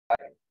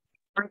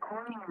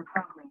Recording in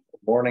progress.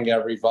 Good morning,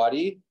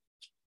 everybody.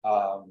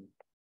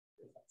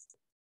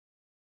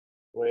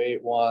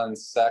 Wait 1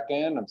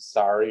 second. I'm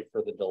sorry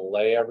for the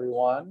delay,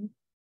 everyone.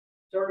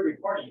 It's already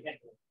recording.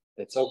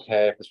 It's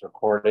okay if it's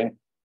recording.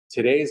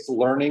 Today's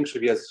learning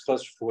should be as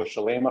close to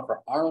Shalema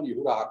for Aaron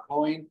Yehuda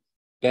HaKohen,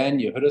 Ben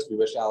Yehudis. We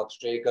wish Alex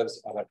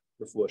Jacobs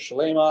for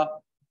Shalema.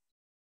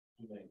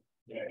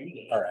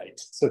 All right.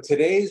 So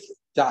today's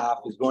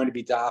daf is going to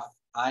be daf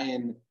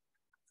Ayin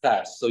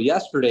Tes. So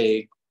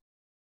yesterday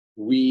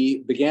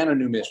we began a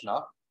new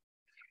Mishnah,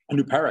 a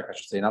new parak, I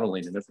should say, not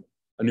only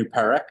a new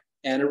parak,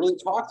 and it really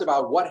talked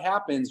about what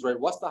happens, right?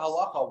 What's the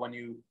halacha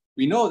when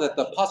we know that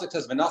the pasuk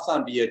says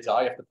v'nasan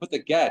b'yada, you have to put the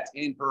get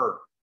in her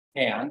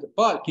hand,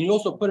 but can you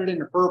also put it in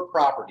her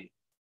property,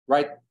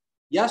 right?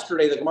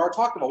 Yesterday, the Gemara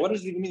talked about what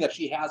does it even mean that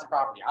she has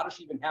property? How does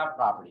she even have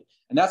property?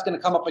 And that's going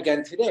to come up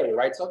again today,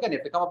 right? So again, you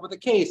have to come up with a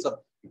case of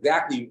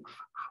exactly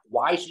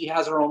why she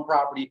has her own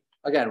property.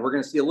 Again, we're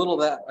going to see a little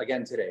of that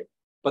again today.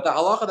 But the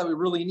halacha that we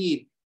really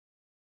need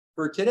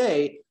for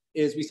today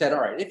is we said,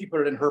 all right, if you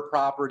put it in her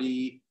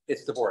property,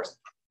 it's divorce.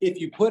 If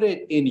you put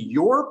it in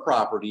your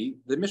property,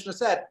 the Mishnah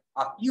said,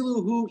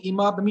 afiluhu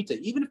ima b'mita.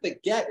 Even if the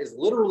get is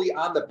literally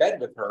on the bed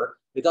with her,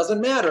 it doesn't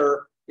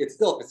matter. It's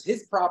still, if it's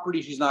his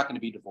property, she's not going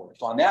to be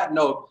divorced. So on that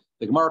note,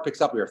 the Gemara picks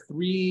up, we are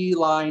 3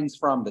 lines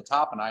from the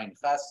top, and Ayin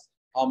Ches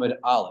Amud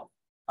Aleph.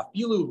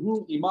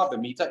 Afiluhu ima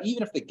b'mita.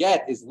 Even if the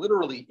get is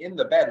literally in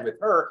the bed with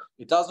her,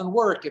 it doesn't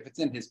work if it's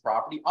in his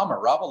property.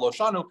 Amar Rava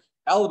Loshanu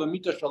El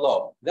b'mita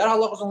shalom. That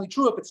halach is only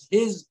true if it's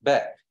his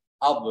bed.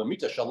 Al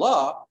b'mita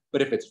shalah.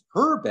 But if it's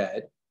her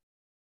bed,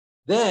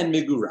 then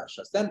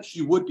migurashas, then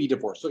she would be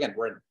divorced. So again,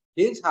 we're in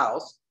his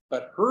house,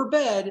 but her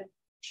bed,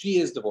 she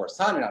is divorced.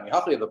 The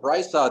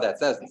brisa that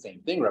says the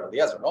same thing. Rabbi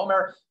Eliezer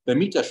Omer,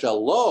 b'mita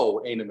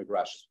shalo eina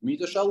migrashas,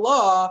 b'mita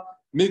shalah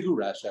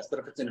migurashas. But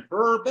if it's in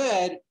her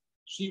bed,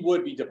 she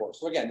would be divorced.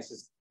 So again, this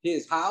is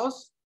his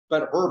house,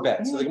 but her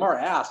bed. So the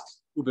Gemara asks,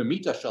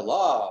 ub'mita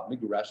shalah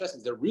migurashas,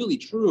 is it really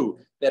true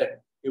that if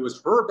it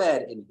was her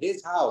bed in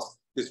his house,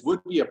 this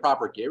would be a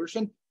proper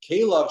gerushin?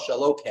 Kelev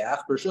shalokach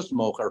b'rshus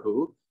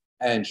mocharhu.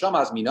 And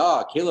Shamaz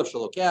Mina, Kelev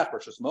Shalokach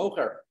versus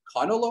Mocher,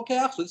 Kano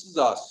Lokach. So this is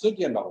a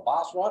sugya in Baba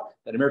Basra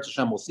that Emir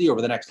Hashem will see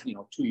over the next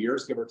 2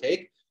 years, give or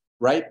take,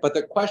 right? But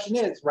the question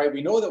is, right?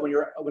 We know that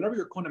whenever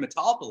you're Kona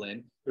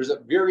Metalpalin, there's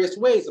various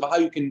ways of how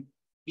you can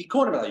be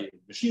Kona Metalpalin,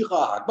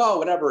 Mashicha, Hagba,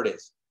 whatever it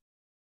is.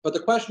 But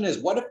the question is,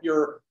 what if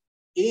you're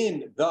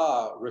in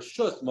the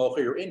Rishus Mocher,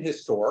 you're in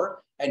his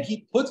store, and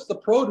he puts the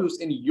produce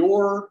in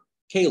your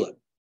Kelev,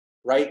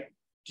 right?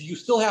 Do you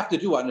still have to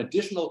do an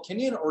additional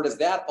kinyan, or does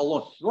that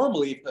alone?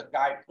 Normally, if the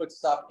guy puts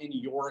stuff in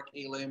your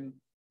kalim,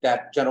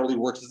 that generally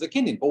works as a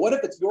kinyan. But what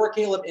if it's your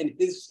kalim in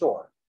his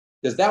store?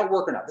 Does that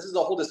work or not? This is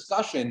a whole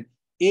discussion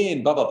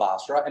in Baba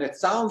Basra, and it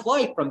sounds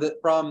like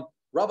from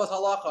Rabba's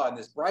halacha and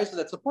this brisa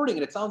that's supporting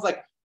it, it sounds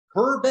like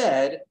her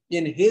bed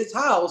in his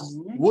house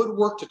would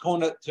work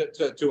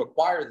to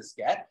acquire this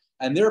get,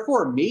 and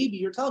therefore maybe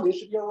you're telling me it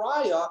should be a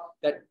raya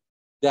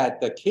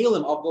that the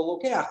kalim of the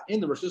lokach in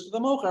the rishus of the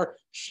mocher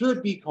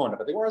should be kona.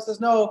 But the Gemara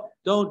says, no,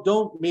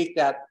 don't make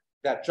that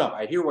jump.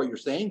 I hear what you're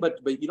saying, but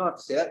you don't have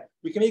to say that.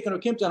 We can make an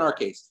okimta in our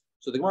case.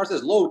 So the Gemara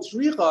says, lo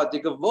tzricha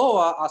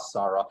degavoa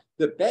asara.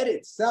 The bed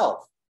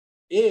itself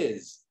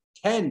is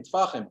 10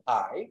 tfachim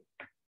high,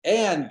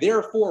 and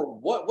therefore,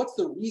 what's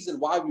the reason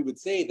why we would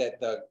say that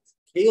the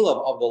kalim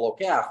of the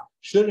lokach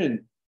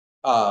shouldn't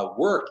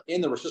work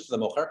in the rishus of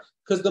the mocher?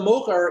 Because the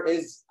mocher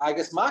is, I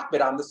guess,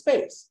 makbid on the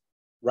space.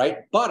 Right,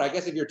 but I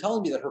guess if you're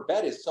telling me that her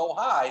bed is so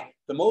high,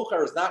 the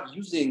mocher is not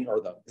using, or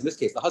in this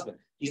case, the husband,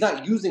 he's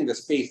not using the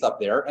space up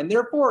there, and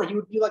therefore he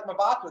would be like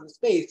mavater the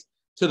space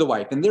to the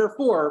wife, and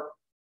therefore,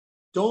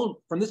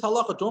 from this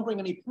halacha, don't bring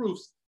any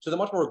proofs to the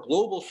much more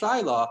global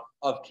shaila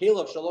of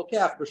Kelev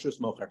shalokach b'rshus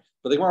mocher.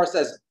 But the Gemara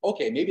says,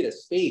 okay, maybe the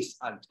space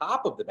on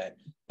top of the bed,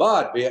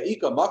 but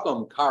ve'ika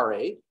makom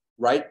kare,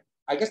 right?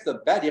 I guess the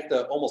bed, you have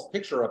to almost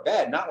picture a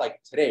bed, not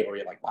like today where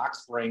you have like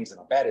box springs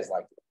and a bed is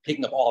like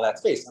taking up all that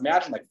space.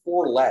 Imagine like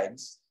 4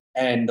 legs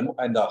and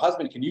the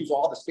husband can use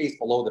all the space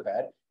below the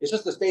bed. It's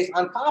just the space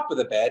on top of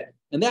the bed,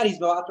 and that he's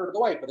about to the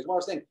wife. But the Gemara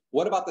is saying,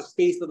 what about the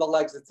space of the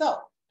legs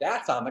itself?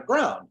 That's on the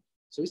ground.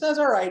 So he says,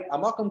 all right,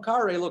 amakum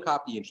kare lo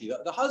kapi inchi.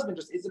 The husband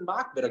just isn't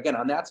makbid again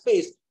on that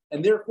space,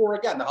 and therefore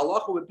again the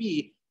halacha would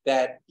be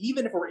that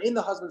even if we're in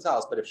the husband's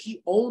house, but if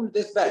she owned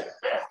this bed,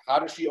 how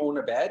does she own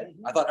a bed?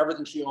 I thought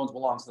everything she owns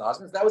belongs to the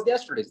husband. That was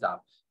yesterday's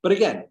stop. But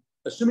again,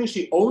 assuming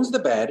she owns the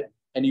bed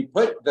and you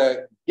put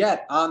the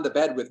get on the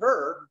bed with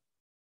her,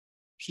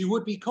 she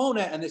would be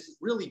kona, and this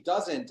really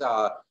doesn't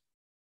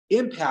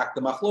impact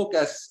the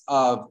machlokas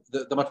of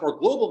the much more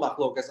global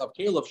machlokas of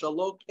Kelev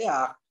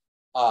shalokach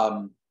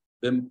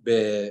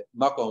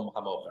b'makom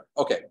hamocher.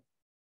 Okay,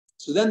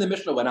 so then the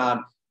Mishnah went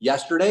on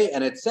yesterday,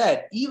 and it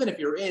said even if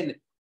you're in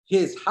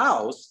his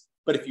house,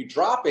 but if you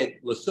drop it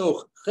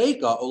l'soch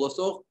cheka or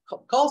l'soch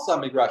kalsa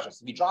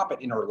migrashas, if you drop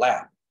it in her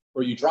lap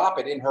or you drop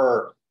it in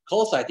her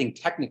kalsa, I think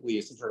technically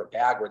is some sort of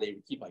bag where they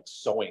would keep like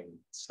sewing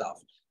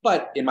stuff.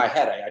 But in my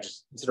head, I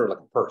just consider it like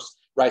a purse.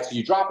 right? So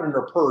you drop it in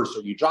her purse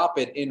or you drop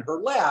it in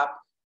her lap,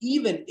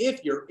 even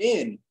if you're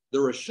in the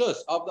reshus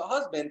of the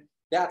husband,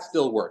 that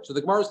still works. So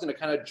the Gemara is going to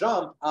kind of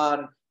jump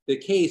on the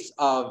case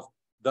of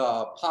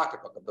the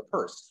pocketbook of the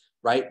purse,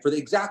 right? For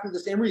exactly the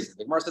same reason.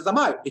 The Gemara says,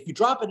 Amai, if you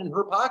drop it in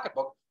her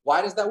pocketbook,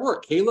 why does that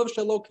work? Kelev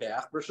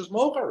shalokach versus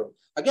mocharu.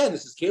 Again,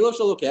 this is Kelev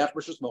shalokach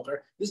versus mochar.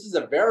 This is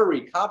a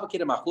very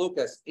complicated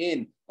machlokas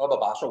in Baba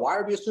Basra. Why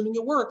are we assuming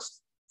it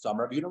works? Some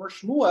Rabbi Yehuda or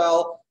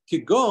Shmuel,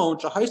 Kigon,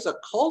 Shahaisa,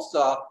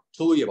 Kalsa,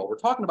 Tuluyeva. We're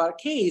talking about a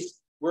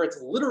case where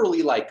it's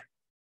literally like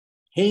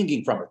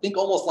hanging from her. Think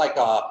almost like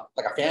a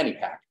fanny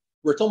pack,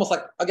 where it's almost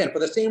like, again, for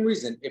the same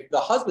reason, if the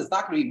husband's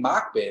not going to be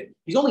makbid,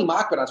 he's only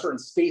makbid on certain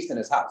space in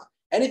his house.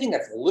 Anything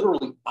that's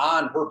literally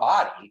on her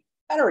body,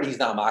 that already he's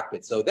not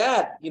makbid. So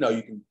that, you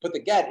can put the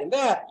get in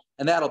that,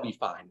 and that'll be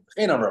fine.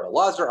 I'm Rabbi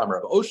Lazar, I'm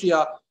Rabbi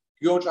Oshia,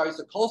 it's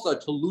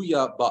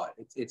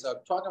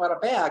talking about a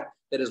bag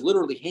that is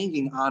literally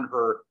hanging on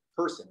her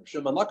person.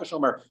 You don't have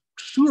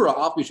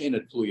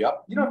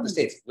to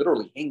say it's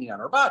literally hanging on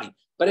her body,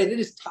 but it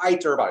is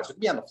tied to her body. So it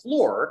could be on the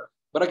floor,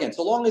 but again,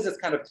 so long as it's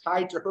kind of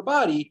tied to her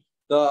body,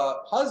 the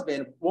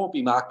husband won't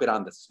be makbid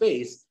on the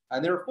space,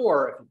 and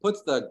therefore, if he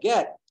puts the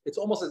get, it's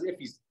almost as if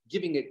he's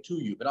giving it to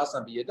you,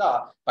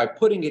 by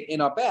putting it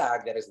in a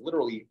bag that is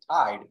literally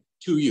tied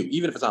to you,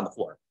 even if it's on the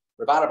floor.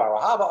 So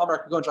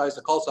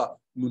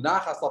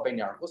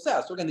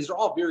again, these are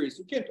all various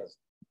ukimtas.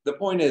 The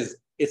point is,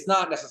 it's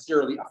not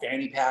necessarily a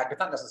fanny pack. It's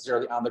not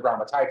necessarily on the ground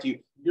but tied to you.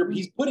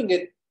 He's putting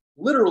it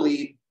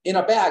literally in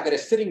a bag that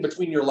is sitting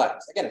between your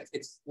legs. Again,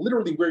 it's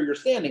literally where you're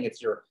standing.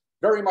 It's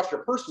very much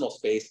your personal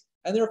space.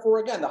 And therefore,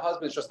 again, the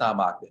husband's just not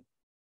makbid.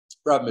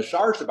 Rav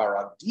Mishar Shabar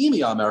Rav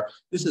Dimi Amer,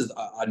 this is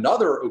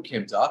another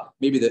ukimta,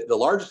 maybe the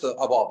largest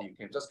of all the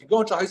ukimtas.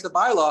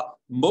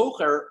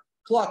 Mocher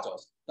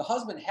klatos. The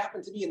husband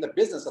happened to be in the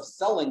business of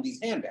selling these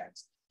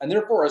handbags, and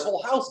therefore his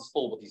whole house is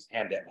full with these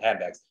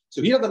handbags.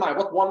 So he doesn't mind.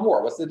 What's one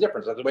more? What's the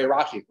difference? That's the way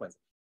Rashi explains it.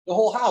 The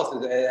whole house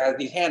has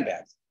these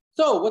handbags.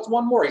 So what's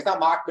one more? He's not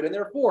makbid, and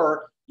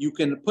therefore you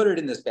can put it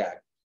in this bag.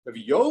 Rav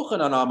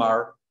Yochanan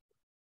Amar,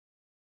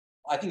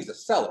 I think he's a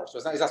seller, so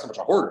he's not so much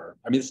a hoarder.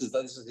 I mean, this is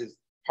his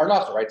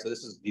Parnasa, right? So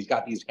he's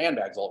got these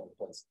handbags all over the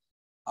place.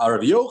 Rav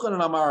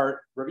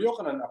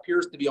Yochanan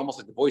appears to be almost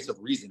like the voice of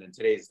reason in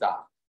today's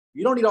daf.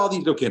 You don't need all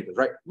these dokimtas,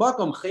 right?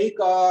 Makam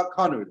cheka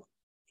kanula.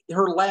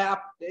 Her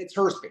lap, it's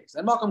her space.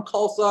 And makam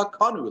kalsa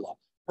kanula.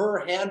 Her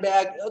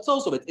handbag, it's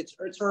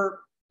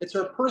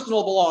her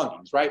personal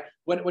belongings, right?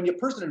 When your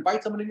person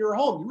invites someone into your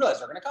home, you realize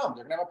they're going to come.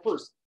 They're going to have a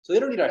purse. So they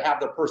don't need to have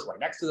their purse right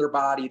next to their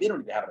body. They don't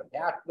need to have it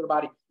attached to their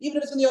body. Even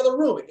if it's in the other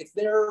room, it's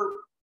their.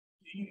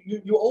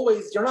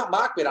 You're not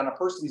makbid on a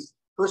person's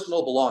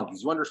personal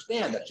belongings. You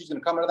understand that she's going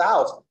to come into the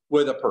house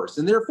with a purse,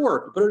 and therefore,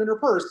 if you put it in her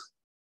purse,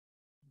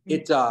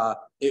 it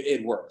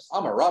works.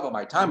 I'm a Rava,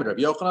 my time at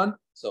Rabbi Yochanan.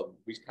 So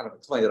we kind of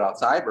explained it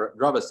outside. But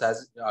Rava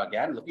says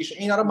again, a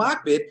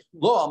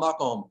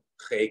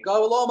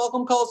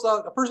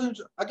person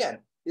again.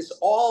 It's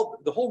all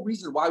the whole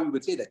reason why we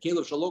would say that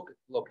Kelev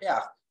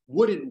Shalokach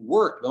wouldn't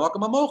work. The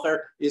Makam HaMocher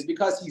is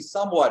because he's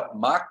somewhat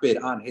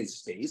makbid on his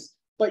space.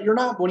 But you're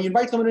not, when you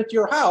invite someone into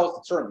your house,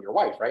 it's certainly your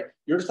wife, right?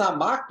 You're just not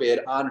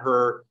makbid on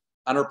her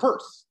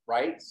purse,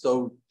 right?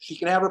 So she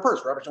can have her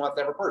purse, wherever she wants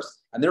to have her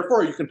purse. And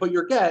therefore you can put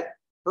her get,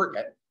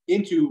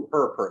 into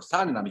her purse.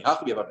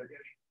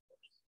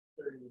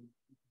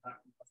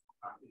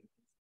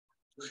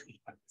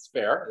 It's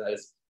fair. That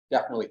is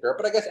definitely fair.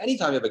 But I guess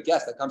anytime you have a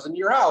guest that comes into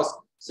your house,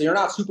 so you're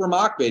not super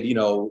makbid,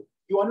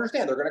 you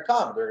understand they're going to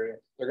come. They're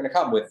going to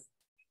come with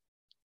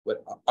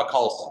a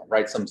kalsa,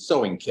 right? Some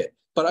sewing kit.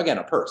 But again,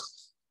 a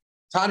purse.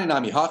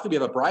 Taninami Hachi, we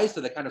have a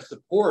brisa that kind of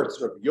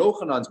supports Rabbi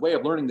Yochanan's way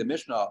of learning the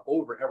Mishnah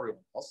over everyone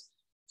else.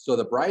 So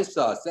the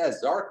brisa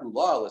says, Zarku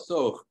la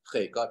lasoch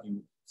cheka, if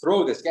you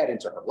throw this get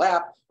into her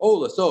lap,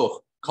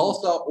 lasoch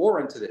kalsa, or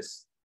into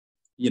this,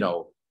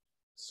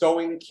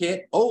 sewing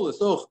kit,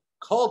 lasoch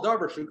kal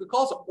davar shuka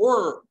kalsa,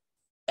 or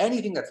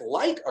anything that's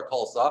like a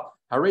kalsa,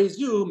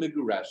 harezu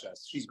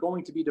migureshes. She's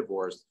going to be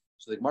divorced.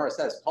 So the Gemara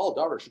says, kal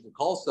davar shuka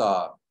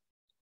kalsa.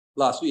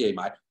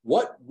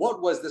 What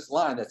was this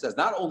line that says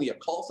not only a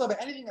kalsa,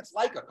 but anything that's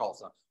like a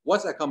kalsa?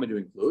 What's that coming to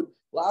include?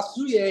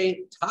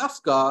 Lasuye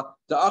taska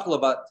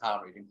da'achlabat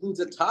tamri. It includes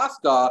a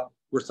taska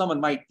where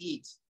someone might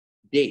eat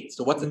dates.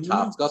 So what's a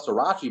taska? So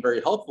Rashi very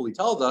helpfully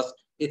tells us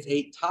it's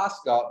a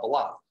taska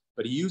balaf,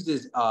 but he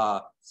uses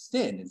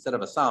sin instead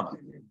of a sama.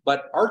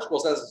 But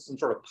Archibald says it's some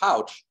sort of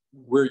pouch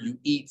where you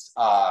eat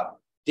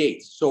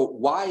dates. So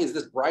why is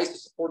this brisa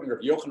supporting Rav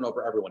Yochanan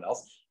over everyone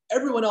else?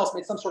 Everyone else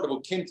made some sort of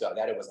ukimta,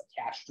 that it was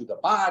attached to the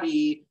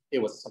body, it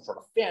was some sort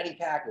of fanny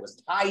pack, it was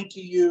tied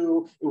to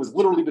you, it was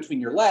literally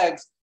between your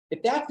legs.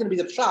 If that's going to be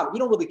the shot, we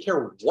don't really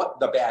care what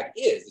the bag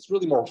is. It's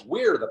really more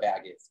where the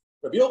bag is.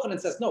 Rabbi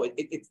Yochanan says, no,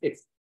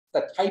 it's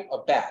the type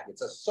of bag.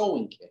 It's a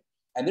sewing kit.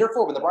 And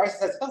therefore, when the brisa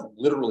says it doesn't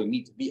literally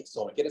need to be a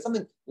sewing kit, it's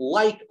something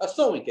like a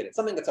sewing kit. It's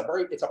something that's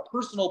it's a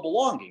personal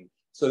belonging.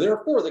 So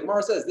therefore, the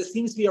Gemara says, this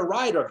seems to be a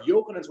rider of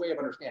Yochanan's way of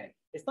understanding.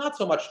 It's not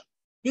so much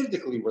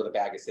physically where the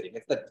bag is sitting.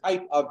 It's the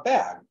type of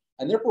bag.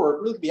 And therefore,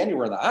 it really could be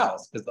anywhere in the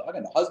house because,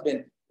 again, the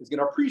husband is going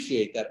to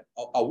appreciate that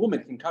a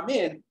woman can come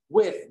in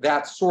with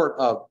that sort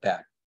of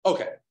bag.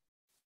 Okay.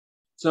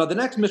 So now the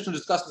next Mishnah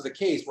discusses a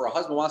case where a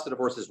husband wants to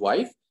divorce his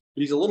wife,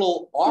 but he's a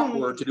little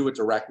awkward to do it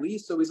directly.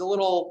 So he's a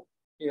little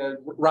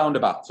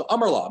roundabout. So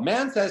Amar Law,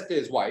 man says to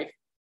his wife,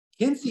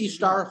 Kinsi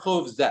shtar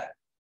chov zeh.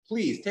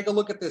 Please take a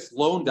look at this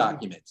loan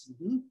document.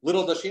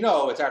 Little does she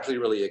know, it's actually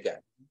really a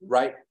get,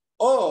 right?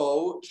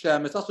 Or he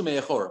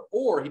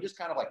just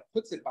kind of like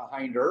puts it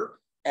behind her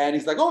and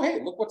he's like, oh, hey,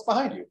 look what's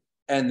behind you.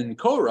 And then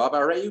Korah,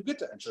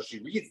 and so she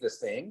reads this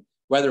thing,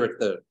 whether it's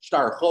the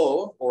shtar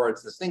chov or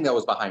it's this thing that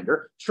was behind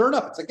her. Sure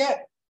enough, it's a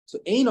get. So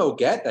Aino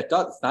get,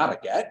 it's not a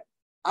get.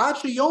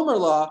 Achi yomer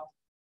la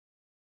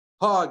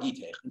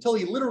hagitech. Until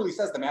he literally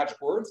says the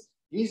magic words,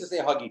 he needs to say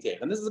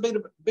hagitech. And this is a bit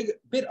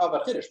of a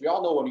chiddush. We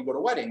all know when you go to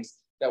weddings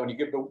that when you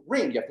give the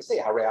ring, you have to say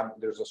haram.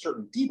 There's a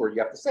certain dibur you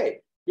have to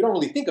say. You don't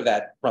really think of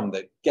that from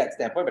the get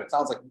standpoint, but it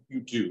sounds like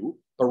you do.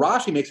 But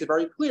Rashi makes it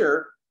very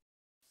clear,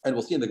 and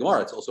we'll see in the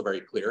Gemara, it's also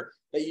very clear,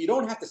 that you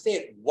don't have to say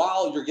it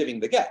while you're giving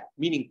the get.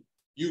 Meaning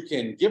you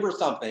can give her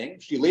something,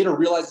 she later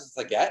realizes it's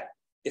a get.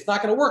 It's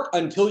not going to work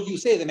until you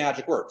say the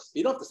magic words.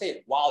 You don't have to say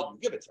it while you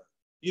give it to her.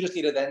 You just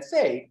need to then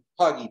say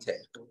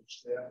hagitech.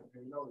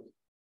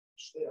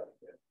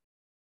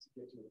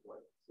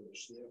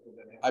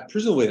 I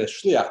presumably the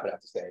shliach would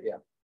have to say it, yeah.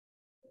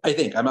 I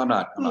think. I'm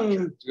not sure.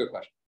 It's a good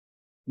question.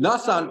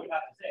 Nasan.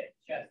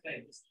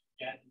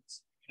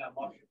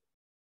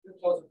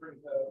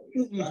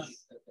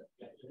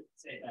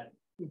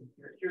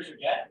 Here's your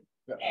get.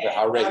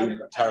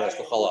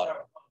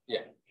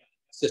 Yeah.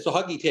 So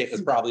hagitech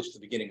is probably just the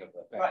beginning of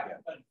the thing. Right.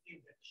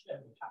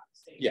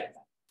 Yeah.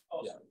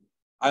 Yeah.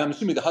 I'm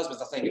assuming the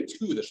husband's not saying it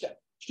to the shliach.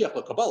 Shliach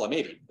lo Kabbalah,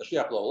 maybe. The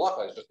shliach lo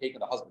halacha is just taking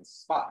the husband's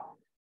spot.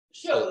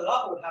 So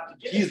would have to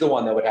give he's the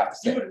one that would have to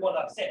say. He would want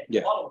to say it.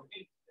 Yeah.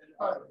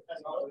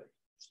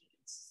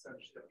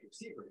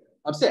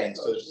 I'm saying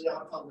so.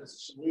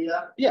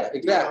 Yeah,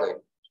 exactly.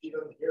 She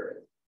doesn't hear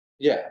it.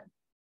 Yeah.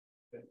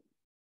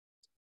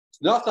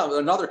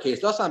 Another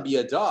case, Nasan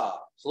biyada.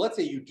 So let's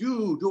say you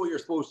do what you're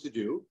supposed to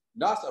do.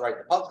 Nasa, right?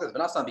 The public says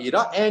Nasan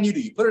biyada, and you do.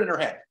 You put it in her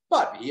hand.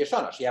 But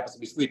Yashana, she happens to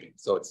be sleeping,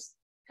 so it's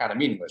kind of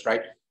meaningless,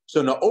 right?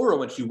 So Naora,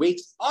 when she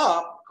wakes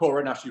up,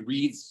 Korah, now she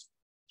reads.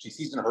 She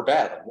sees in her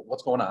bed, like,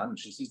 what's going on? And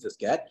she sees this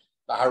get.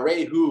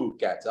 Who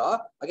gets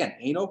up? Again,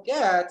 ain't no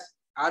get.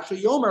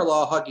 Actually, Yomer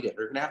la hagitech.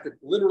 You're going to have to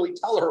literally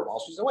tell her while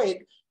she's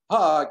awake,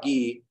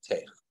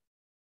 hagitech.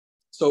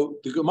 So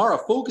the Gemara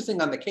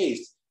focusing on the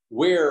case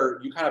where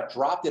you kind of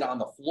dropped it on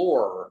the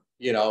floor,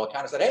 and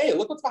kind of said, hey,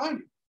 look what's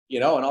behind you,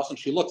 and all of a sudden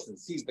she looks and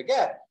sees the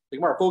get. The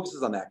Gemara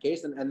focuses on that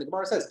case, and the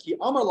Gemara says, Ki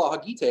amar la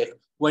hagitech,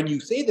 when you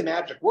say the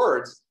magic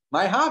words,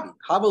 my hobby,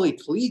 havali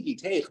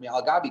tligitech mi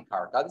al gabi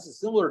karka. This is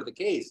similar to the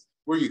case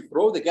where you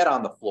throw the get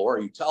on the floor,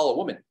 you tell a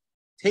woman,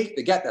 take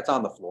the get that's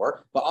on the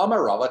floor. But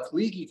Amar Rava,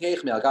 tligi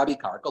teich me'al gabi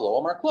karka lo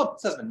Amar klum.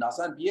 It says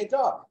v'nasan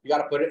biyada. You got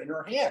to put it in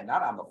her hand,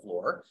 not on the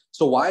floor.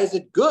 So why is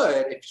it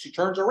good if she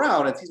turns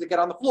around and sees the get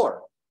on the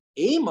floor?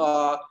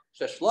 Ema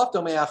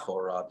sheshlafto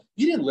me'achora.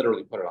 You didn't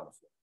literally put it on the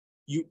floor.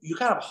 You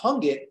kind of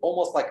hung it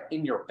almost like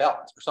in your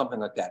belt or something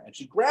like that, and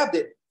she grabbed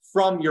it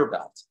from your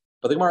belt.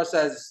 But the Gemara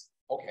says,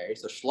 okay,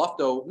 so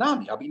shlafto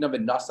nami abina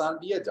v'nasan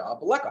biyada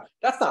beleka.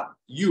 That's not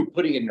you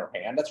putting it in your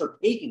hand. That's her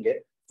taking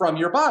it from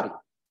your body.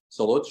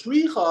 So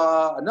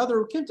lotricha,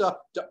 another kinta,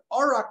 to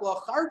arak la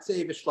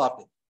chartze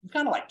v'shlafte. You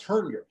kind of like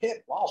turn your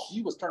hip while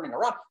she was turning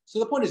around. So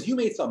the point is you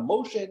made some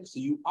motion, so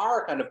you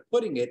are kind of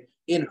putting it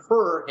in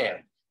her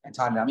hand. And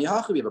Tanami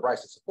Hachi, we have a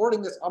Bryce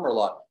supporting this.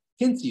 Amrla,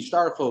 kinsi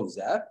shtar chov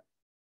zeh.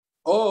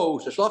 Oh,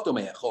 sheshlafto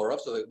me'achorav.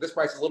 So this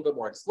Bryce is a little bit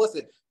more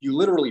explicit. You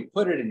literally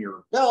put it in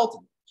your belt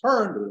and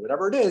turned or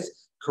whatever it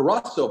is.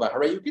 Karasso by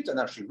Hare Yukita. And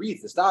now she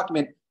reads this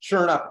document.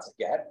 Sure enough, it's a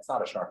get. It's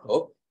not a shtar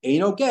chov.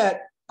 Aino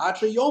get.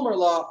 It's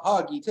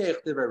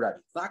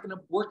not going to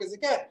work as a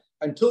get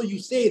until you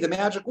say the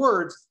magic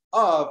words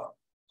of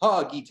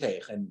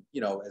hagitech. And,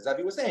 as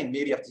Avi was saying,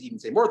 maybe you have to even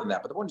say more than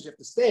that. But the point is you have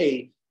to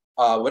say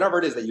whatever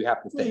it is that you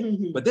have to say.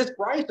 But this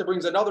Brayta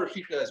brings another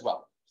shita as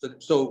well.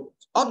 So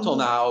up till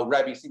now,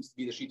 Rebbe seems to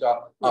be the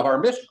shita of our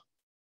Mishnah.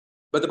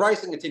 But the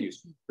Brayta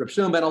continues. Reb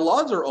Shimon ben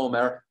Elazar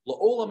Omer,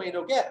 la'olam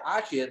eino get,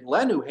 achit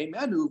lenu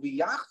heimenu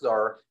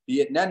v'yachzar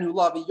v'yitnenu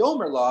la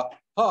v'yomer la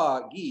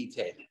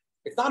hagitech.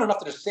 It's not enough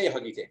to just say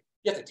hagitech.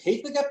 You have to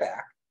take the get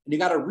back, and you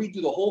got to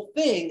redo the whole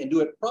thing and do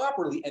it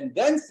properly, and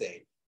then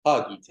say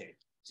hagitech.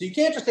 So you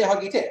can't just say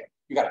hagitech.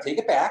 You got to take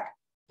it back,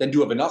 then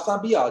do a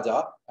v'nasan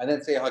biyada, and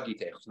then say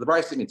hagitech. So the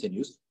Brayta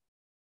continues.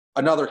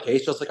 Another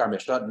case, just like our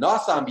Mishnah,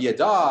 nasan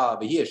biyada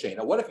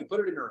v'hiyashena. What if you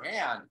put it in her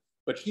hand,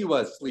 but she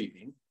was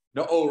sleeping?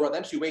 No ora.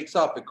 Then she wakes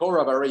up.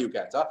 V'kora v'areyu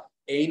geta.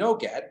 Eino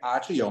get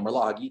achi yomer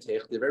la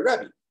hagitech divrei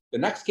Rebbe. The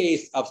next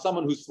case of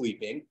someone who's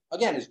sleeping,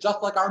 again, is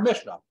just like our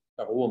Mishnah.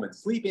 Of a woman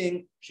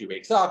sleeping, she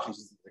wakes up, she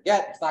sees the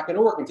get. It's not going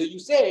to work until you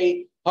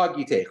say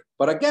hagitech.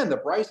 But again, the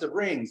Brayta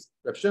brings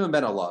Reb Shimon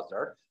ben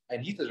Elazar,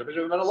 and he says Reb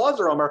Shimon ben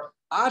Elazar Omer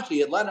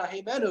achi etlena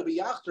heimenu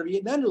v'yachzer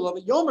v'yitnenu la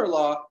v'yomer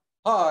la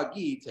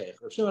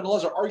hagitech. Reb Shimon ben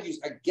Elazar argues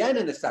again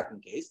in the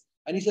second case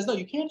And he says, no,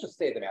 you can't just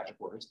say the magic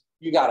words.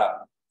 You got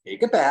to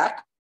take it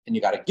back and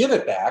you got to give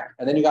it back.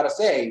 And then you got to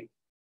say,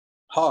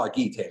 ha,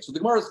 gite. So the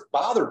Gemara is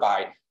bothered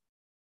by,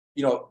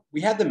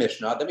 we had the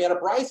Mishnah, then we had a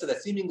Brisa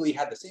that seemingly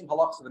had the same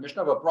halachas of the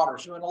Mishnah, but brought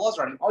Rav Shimon and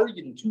Elazar, and he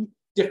argued in two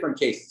different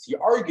cases. He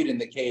argued in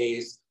the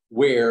case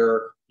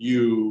where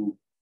you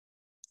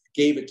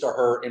gave it to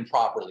her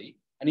improperly,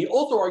 and he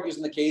also argues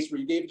in the case where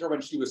you gave it to her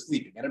when she was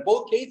sleeping. And in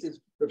both cases,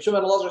 Rav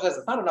Shimon and Elazar says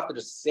it's not enough to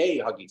just say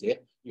hagite.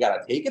 You got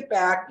to take it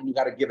back and you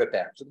got to give it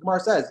back. So the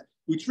Gemara says,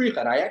 utricha,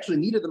 and I actually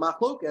needed the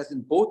machlokas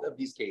in both of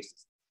these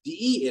cases.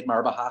 If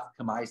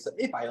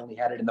I only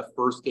had it in the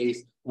first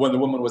case when the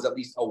woman was at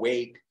least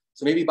awake,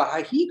 so maybe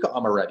bahahika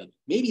amar Rebbe.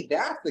 Maybe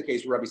that's the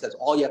case where Rebbe says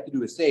all you have to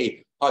do is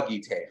say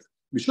hagitech.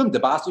 Mishum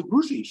debasu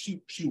grushi.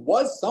 She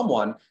was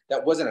someone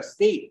that was in a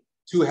state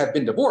to have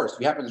been divorced.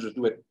 We happen to just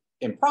do it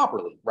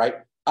improperly, right?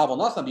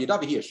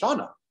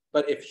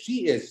 But if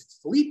she is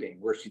sleeping,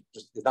 where she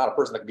just is not a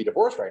person that can be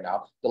divorced right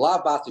now,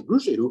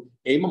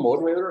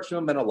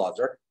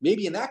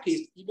 maybe in that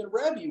case, even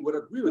Rebbe would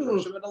agree with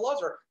Rav Shimon and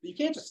Elazar that you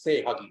can't just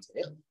say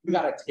hagitech. You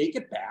got to take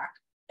it back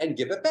and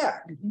give it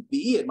back. And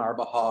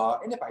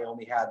if I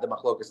only had the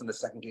machlokas in the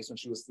second case when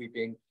she was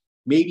sleeping,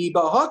 maybe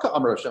bahaka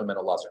amar Rav Shimon and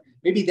Elazar.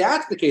 Maybe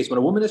that's the case when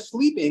a woman is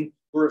sleeping,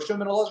 where Rav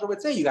Shimon and Elazar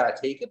would say you got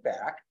to take it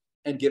back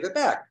and give it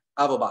back.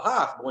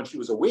 But when she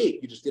was awake,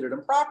 you just did it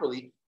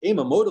improperly. Maybe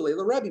Rav Shimon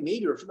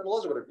and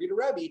Elazar would agree to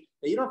Rebbe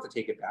that you don't have to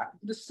take it back. You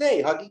can just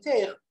say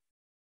hagitech,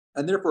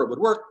 and therefore it would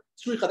work.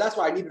 That's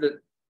why I needed it.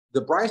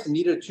 The Brisa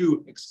needed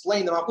to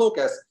explain the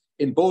machlokas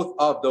in both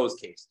of those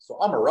cases. So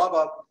Amar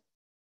Rava,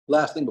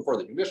 last thing before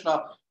the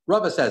Mishnah,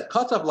 Rava says,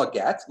 Katav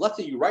laget, let's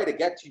say you write a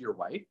get to your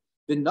wife,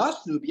 the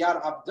Nasnu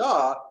biyad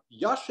abda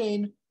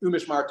yashen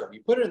umishmarto.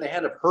 You put it in the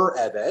hand of her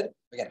Eved.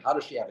 Again, how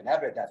does she have an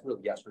Eved? That's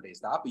really yesterday's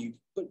stop, but you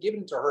give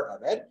it to her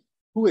Eved,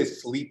 who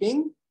is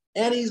sleeping,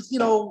 and he's,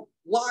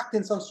 locked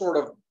in some sort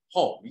of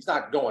home. He's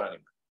not going anywhere,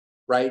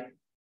 right?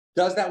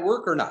 Does that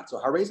work or not? So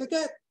Harez a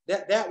get,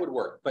 that would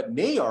work. But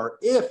Nayar,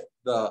 if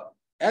the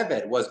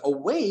Eved was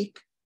awake,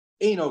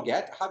 Eino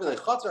get,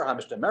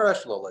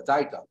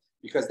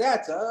 because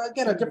that's,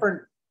 again, a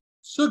different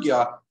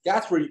sugya.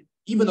 That's where,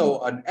 even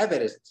though an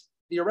Eved is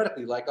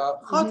theoretically like a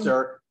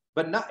chatzar,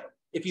 but not,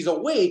 if he's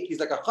awake, he's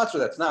like a chatzar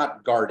that's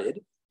not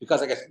guarded,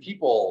 because I guess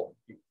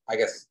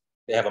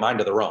they have a mind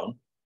of their own.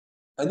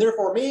 And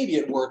therefore, maybe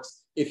it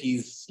works if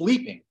he's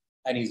sleeping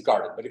and he's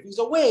guarded. But if he's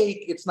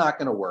awake, it's not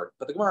going to work.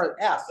 But the Gemara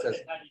asks,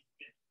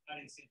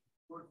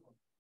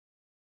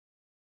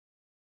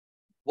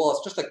 well,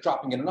 it's just like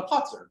dropping it in a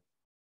chutzner.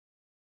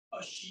 Oh,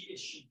 is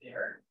she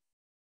there?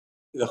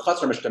 The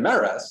chutzner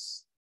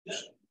mishtameres,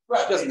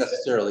 right, doesn't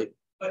necessarily.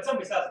 But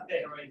somebody has to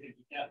take her anything.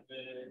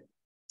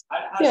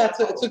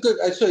 It's a good.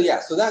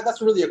 So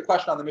that's really a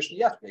question on the Mishnah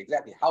yesterday.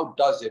 Exactly, how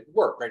does it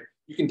work? Right,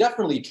 you can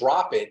definitely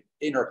drop it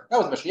in her. That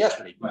was the Mishnah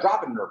yesterday. You can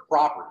drop it in her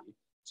property.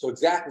 So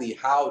exactly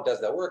how does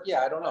that work?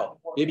 Yeah, I don't know.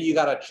 Maybe you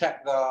got to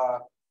check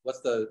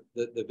what's the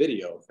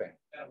video thing?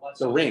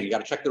 The ring. You got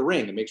to check the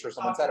ring and make sure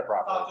someone said it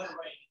properly.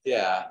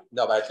 Yeah,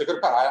 no, but it's a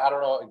good point. I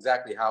don't know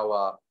exactly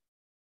how.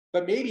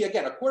 But maybe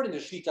again, according to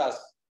Shita's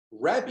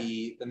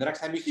Rebbe, then the next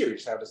time you hear, you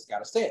just got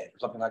to say it or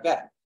something like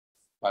that.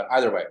 But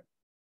either way,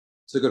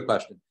 it's a good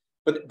question.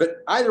 But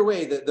either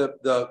way,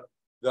 the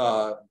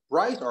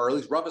Bryce, or at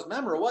least Rava's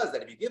memory was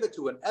that if you give it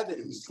to an Eved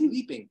who's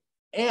sleeping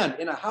and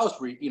in a house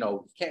where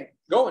you can't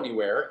go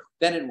anywhere,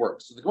 then it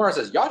works. So the Gemara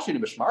says,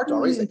 Yachinu b'shmarta,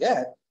 always a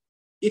get.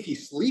 If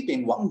he's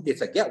sleeping,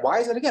 it's a get. Why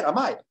is it a get?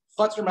 Amai.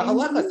 Chatzar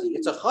mahalechasi.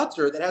 It's a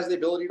chatzar that has the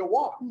ability to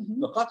walk.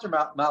 The chatzar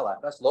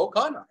mahalechas lo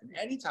kana. And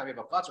anytime you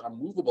have a chatzar, a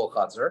movable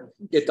chatzar,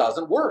 it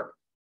doesn't work.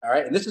 All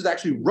right, and this is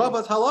actually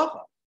Rava's halacha.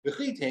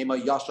 V'chitema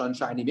yashan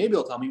shiny. Maybe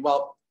he'll tell me,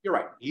 well, you're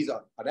right. He's an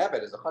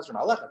Eved is a chatzar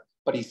mahalechas,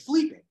 but he's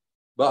sleeping.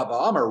 Baba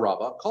Amar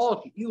Rava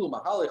call ilu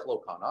mahalech lo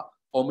kana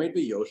omed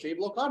b'yoshev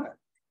lo kana.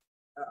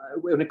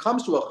 When it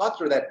comes to a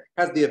chatzar that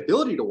has the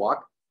ability to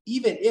walk,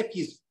 even if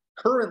he's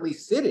currently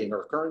sitting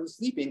or currently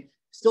sleeping,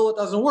 still it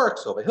doesn't work.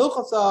 So the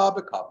hilchasa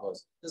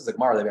bekapos. This is a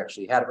gemara that we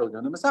actually had earlier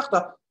in the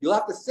Masechta. You'll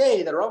have to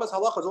say that Rava's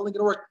halacha is only going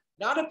to work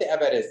not if the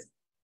Eved is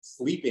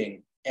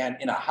sleeping and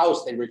in a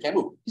house that he can't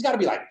move. He's got to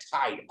be like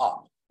tied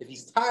up. If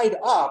he's tied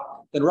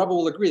up, then Rava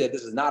will agree that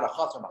this is not a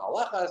chatzar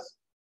mahalechas.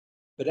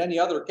 But any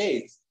other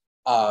case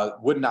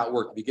would not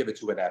work if you give it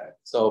to an Eved.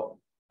 So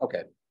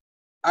okay,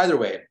 either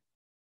way,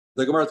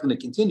 the Gemara is going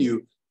to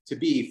continue to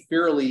be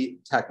fairly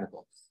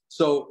technical.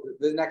 So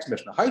the next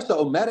Mishnah, Haisa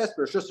Omedes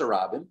Rishus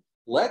Rabin.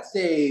 Let's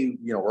say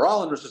we're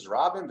all in Rishus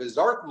Rabin,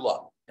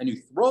 Vizarkula, and you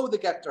throw the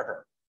get to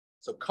her.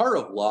 So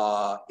Karav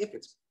La, if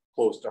it's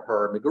close to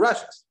her,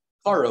 Migrashas.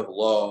 Karav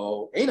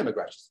Lo, Aina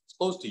Migrashas. It's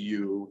close to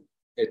you.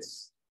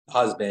 It's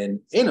husband,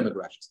 Aina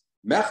Migrashas.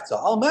 Mechta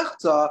al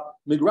Mechta,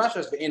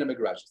 Migrashas ve'Aina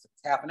Migrashas.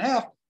 It's half and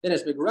half. Then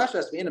it's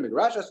Migrashas ve'Aina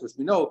Migrashas, which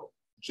we know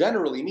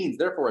generally means,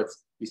 therefore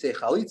we say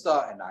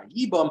chalitza and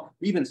na'ibam.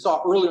 We even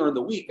saw earlier in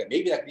the week that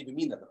maybe that could even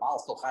mean that the Baal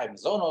still chayav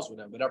mizonos,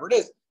 whatever it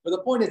is. But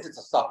the point is, it's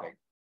a suffix.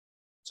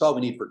 That's all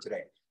we need for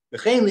today. The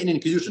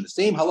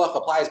same halacha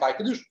applies by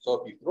kedushin. So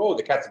if you throw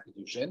the ketz of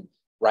kedushin,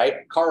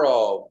 right?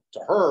 Karov to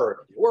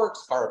her, it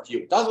works. Karov to you,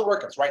 it doesn't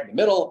work. It's right in the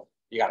middle.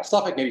 You got a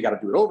suffix, maybe you got to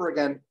do it over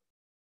again.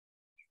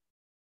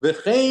 And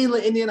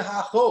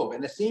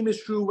the same is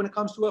true when it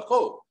comes to a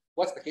chov.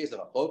 What's the case of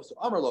a chov? So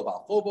Amar lo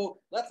bal chovo.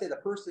 Let's say the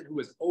person who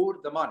is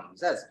owed the money, he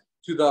says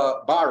to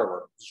the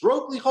borrower,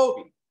 "Zrok li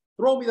chovi,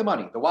 throw me the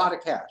money, the wad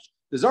of cash."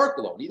 The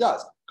zarkalon, he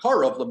does.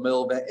 Karov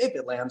lemilve, if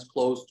it lands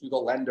close to the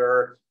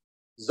lender,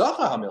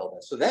 zacha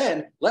hamilve. So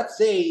then, let's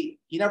say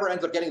he never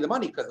ends up getting the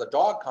money because the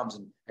dog comes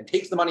and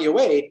takes the money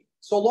away.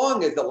 So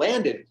long as it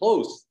landed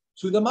close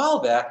to the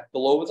malve, the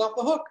loan is off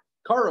the hook.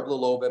 Karav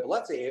lelove, but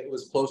let's say it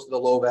was close to the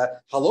love,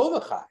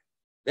 halova chai.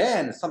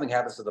 Then something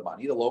happens to the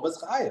money, the love is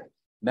chayiv.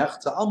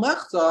 Mechza al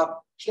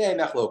mechza, shnei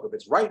mechlok. If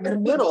it's right in the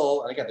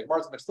middle, and again, the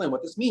Gemara can explain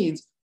what this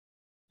means,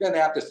 then they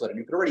have to split it.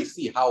 You can already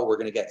see how we're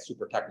going to get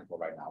super technical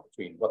right now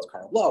between what's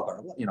karav love,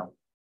 you know.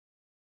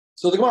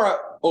 So the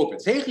Gemara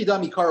opens.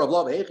 Heichidami karav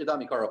love,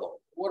 heichidami karav love.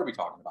 What are we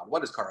talking about?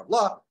 What is karav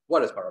love?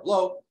 What is karav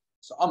love?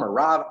 So Amar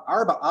Rav,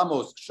 arba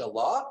amos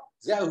shalah,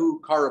 zehu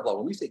karav love.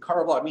 When we say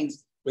karav love, it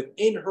means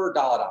within her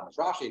dalat amos.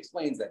 Rashi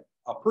explains that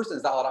a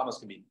person's dalat amos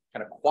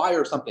can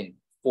acquire something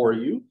for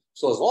you.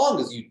 So as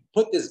long as you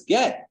put this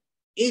get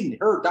in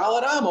her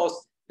dalat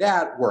amos,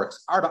 that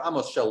works. Arba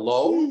amos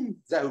shelo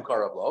zehu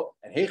karav lo,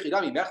 and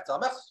heichidami mechza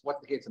mechza.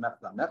 What's the case of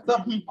mechza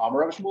mechza?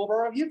 Amar Rav Shmuel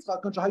bar Rav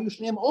Yitzchak hayu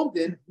shneim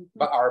omdin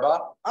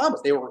ba'arba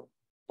amos. They were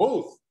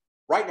both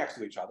right next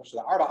to each other. So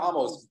the arba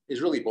amos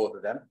is really both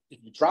of them.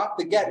 If you drop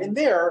the get in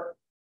there,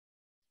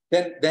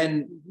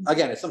 then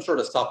again it's some sort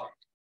of suffix.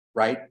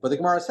 Right? But the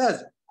Gemara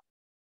says,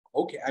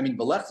 okay, I mean,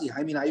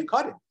 how you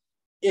cut it?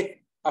 If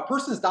a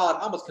person's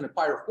dalat amos can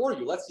acquire for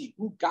you, let's see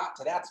who got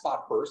to that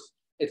spot first.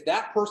 It's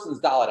that person's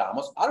dalat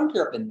amos. I don't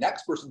care if the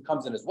next person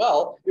comes in as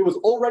well. It was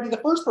already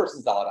the first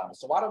person's dalat amos.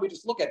 So why don't we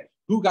just look at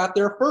who got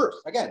there first?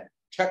 Again,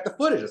 check the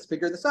footage. Let's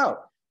figure this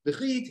out.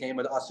 Maybe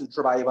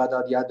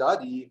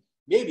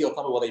you'll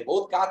tell me, well, they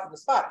both got to the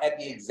spot at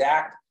the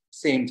exact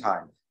same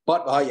time.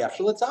 But but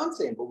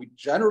we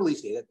generally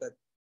say that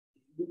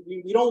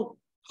we don't.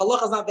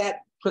 Halacha is not that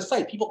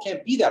precise. People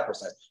can't be that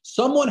precise.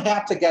 Someone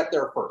had to get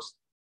there first.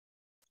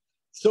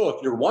 So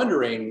if you're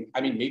wondering,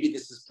 I mean, maybe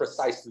this is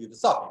precisely the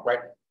suffix, right?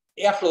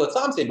 After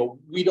Latzam, but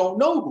we don't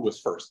know who was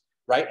first,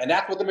 right? And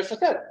that's what the Mishnah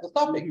said, the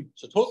suffix.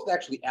 So Tosfos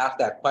actually asked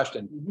that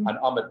question on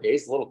Amud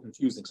Beis. A little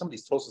confusing. Some of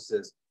these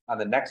Tosfos on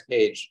the next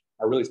page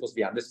are really supposed to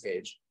be on this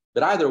page.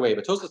 But either way,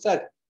 but Tosfos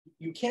said,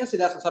 you can't say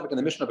that's the suffix in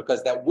the Mishnah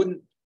because that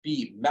wouldn't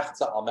be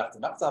mechza al mechza.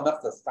 Mechza al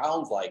mechza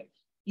sounds like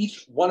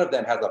each one of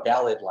them has a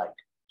valid, like,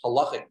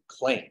 halachic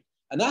claim.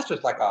 And that's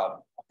just like a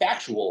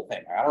factual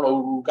thing. I don't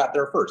know who got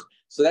there first.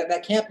 So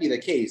that can't be the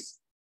case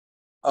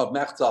of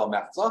mechza al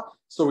mechza.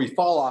 So we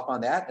fall off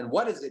on that. And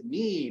what does it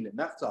mean?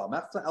 Mechza al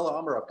mechza, ela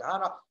amar of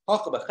kahana,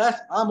 hacha b'ches,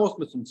 amos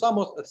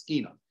mitzumtzamos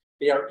askina.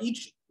 They are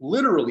each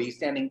literally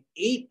standing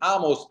 8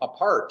 amos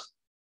apart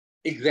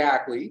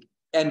exactly.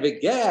 And the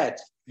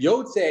get,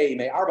 yotze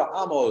me arba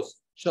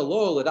amos,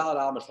 shalo l'dalat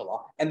amos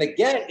shalah. And the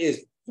get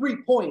is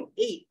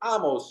 3.8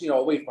 amos,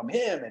 away from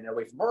him and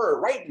away from her,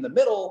 right in the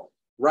middle,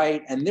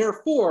 right? And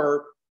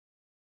therefore,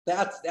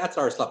 that's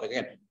our stuff.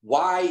 Again,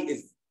 why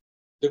is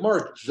the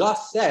Gemara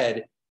just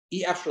said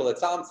ef shel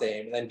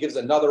letzamtzem and then gives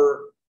another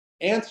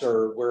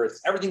answer where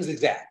everything's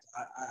exact?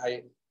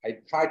 I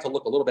tried to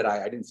look a little bit,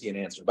 I didn't see an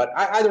answer, but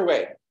either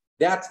way,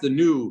 that's the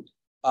new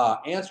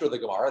answer of the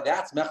Gemara.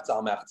 That's mechza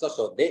al mechza.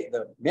 So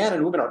the man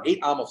and woman are 8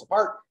 amos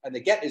apart, and the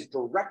get is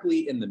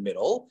directly in the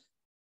middle.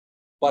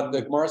 But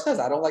the Gemara says,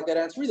 I don't like that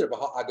answer either,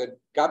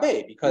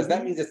 because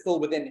that means it's still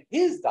within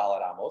his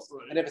dalat amos.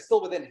 Right. And if it's still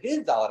within his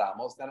dalat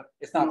amos, then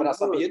it's not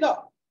B'nasa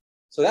B'Yadah.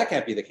 So that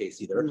can't be the case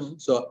either.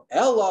 So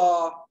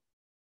Ella,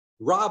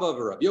 Rabba,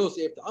 Rav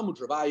Yosef, the Amud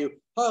Ravayu,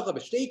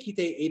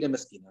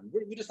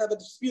 we just have a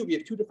dispute. We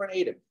have 2 different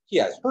Eidim. He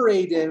has her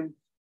Eidim,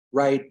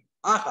 right?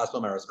 Achas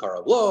Omeres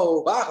Karav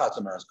Lo, Achas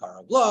Omeres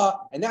Karav La,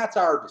 and that's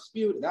our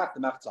dispute, and that's the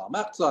Mechza al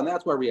Mechza, and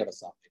that's where we have a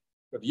suffix.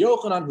 Rav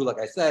Yochanan, who, like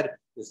I said,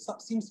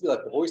 seems to be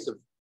like the voice of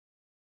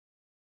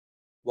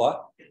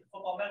what?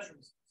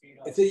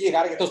 It's you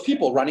got to get those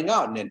people running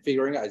out and then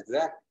figuring out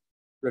exactly.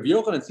 Rav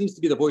Yochanan seems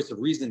to be the voice of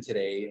reason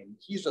today, and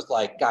he's just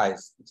like,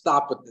 guys,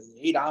 stop with the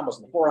 8 amos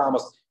and the 4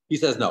 amos. He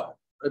says no.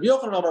 Rav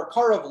Yochanan Amar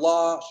Karav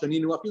La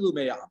Shaninu Afilu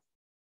Me'am.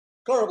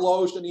 Karav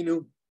La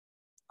Shaninu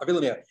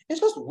Afilu Me'am. It's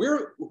just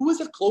who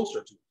is it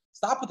closer to?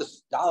 Stop with the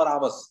dalat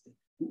amos.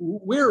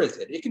 Where is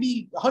it? It can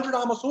be 100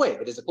 amos away,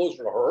 but is it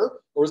closer to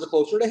her or is it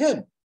closer to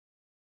him?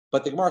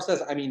 But the Gemara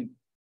says, I mean,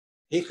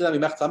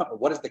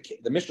 what is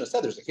the Mishnah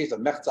said? There's a case of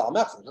mechza al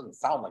mechza. It doesn't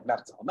sound like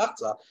mechza al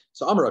mechza.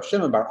 So Amar Rav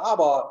Shimon bar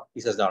Abba,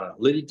 he says, no.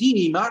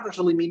 Lidini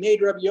madrashali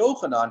mined Rav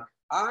Yochanan.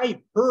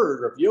 I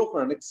heard Rav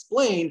Yochanan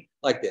explain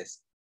like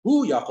this: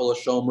 Hu yachol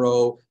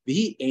shomro,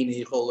 v'hi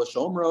eini yachol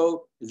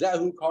shomro,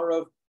 zehu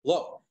karav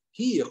lo.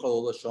 He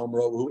yachol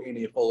shomro, hu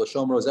eini yachol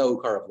shomro,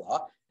 zehu karav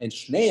lo. And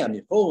shneim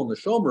yachol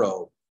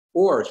shomro,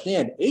 or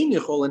shneim eini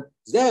yacholin,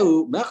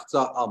 zehu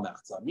mechza al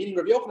mechza. Meaning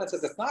Rav Yochanan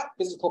says it's not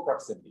physical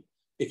proximity.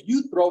 If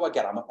you throw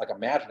again, I'm like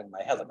imagining in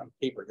my head like a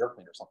paper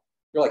airplane or something.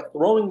 You're like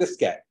throwing this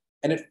get,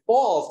 and it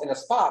falls in a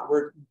spot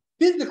where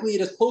physically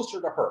it is closer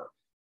to her,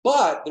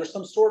 but there's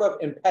some sort of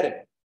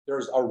impediment.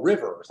 There's a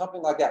river or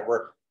something like that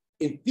where,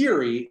 in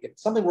theory, if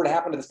something were to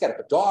happen to this get, if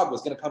a dog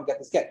was going to come get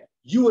this get,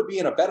 you would be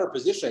in a better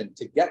position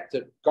to get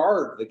to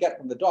guard the get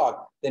from the dog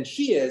than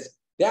she is.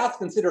 That's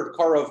considered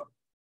karav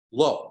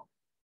low.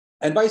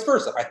 And vice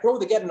versa. If I throw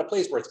the get in a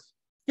place where it's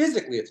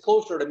physically it's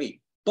closer to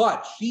me,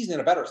 but she's in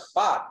a better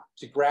spot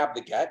to grab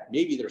the get,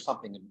 maybe there's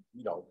something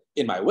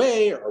in my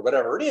way or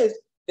whatever it is,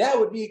 that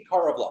would be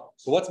karav low.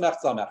 So what's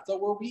mefza mefza?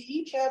 Where we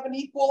each have an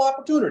equal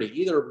opportunity.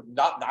 Either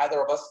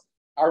neither of us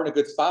are in a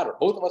good spot or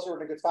both of us are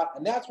in a good spot.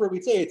 And that's where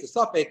we'd say it's a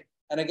suffix.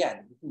 And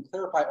again, we can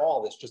clarify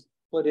all this, just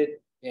put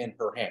it in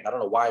her hand. I don't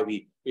know why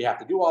we have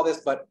to do all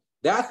this, but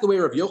that's the way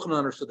Rav Yochanan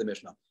understood the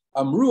Mishnah.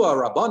 Amrua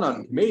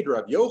Rabbanan made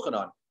Rav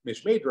Yochanan,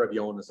 Mishmade Rav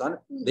Yonasan.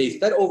 They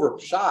said over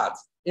Pshat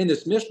in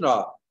this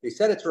Mishnah, they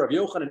said it to Rav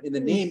Yochanan in the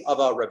name of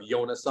a Rav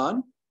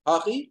Yonasan,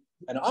 Hachi,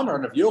 and Amar,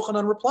 and Rav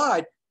Yochanan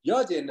replied,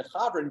 Yadin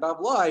Chavrin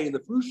Bavlai in the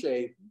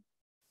Frushe,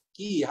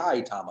 Ki Hai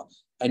Tama.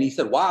 And he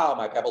said, wow,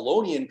 my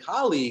Babylonian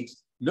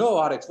colleagues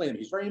know how to explain it.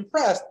 He's very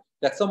impressed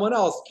that someone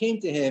else came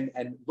to him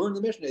and learned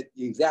the Mishnah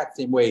the exact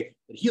same way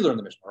that he learned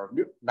the Mishnah.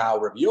 Now,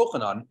 Rabbi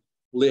Yochanan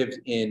lived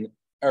in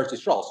Eretz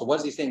Yisrael. So what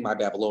is he saying, my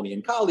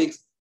Babylonian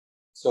colleagues?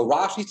 So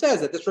Rashi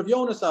says that this Rav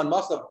Yonasan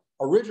must have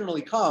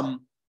originally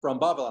come from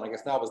Babylon. I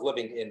guess now was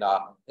living in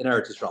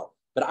Eretz Yisrael.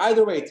 But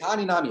either way,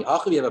 Tani Nami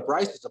Hachi, we have a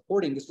brisa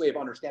supporting this way of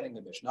understanding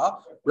the Mishnah.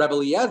 Rebbe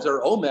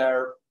Eliezer,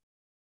 Omer,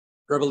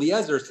 Rebbe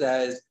Eliezer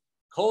says,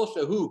 Kol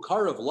Shehu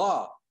Karav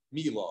La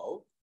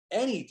Milo.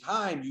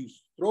 Anytime you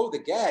throw the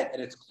get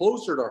and it's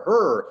closer to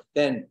her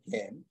than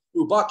him,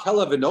 Uba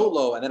Kela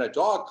Vinolo, and then a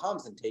dog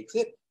comes and takes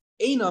it,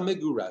 Eina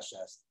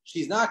Migureshes.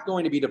 She's not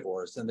going to be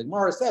divorced. And the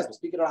Gemara says, we'll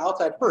speak it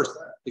outside first.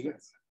 But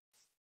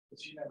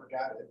she never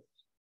got it.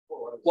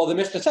 Well, the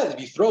Mishnah says if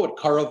you throw it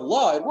Karav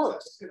La, it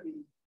works. This could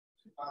be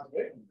 2 pounds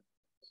away from you.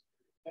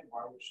 And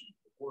why would she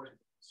divorce?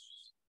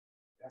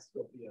 That's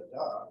going to be a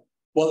dog.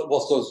 Well,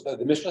 so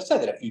the Mishnah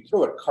said that if you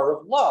throw it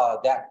Karav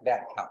La, that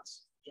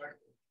counts.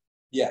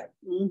 Yeah,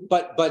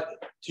 but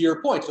to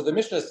your point, so the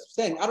Mishnah is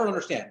saying, I don't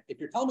understand. If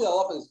you're telling me that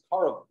Allah is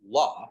Karav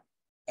La,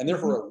 and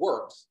therefore it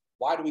works,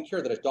 why do we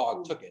care that a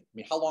dog took it? I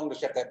mean, how long does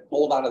she have to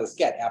hold on to this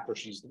get after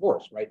she's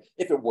divorced, right?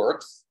 If it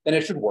works, then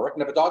it should work.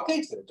 And if a dog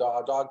takes it, a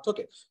dog took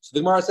it. So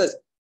the Gemara says,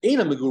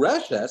 Eina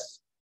Megureshes,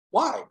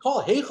 why?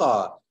 Call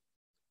Hecha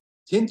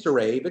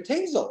Tintere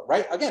Betezel,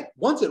 right? Again,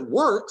 once it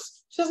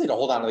works, she doesn't need to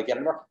hold on to the get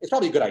anymore. It's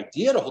probably a good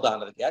idea to hold on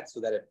to the get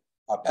so that if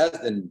a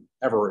Bezdin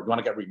ever want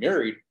to get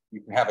remarried, you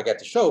can have a get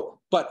to show.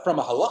 But from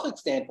a halachic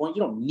standpoint,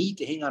 you don't need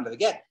to hang on to the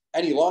get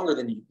any longer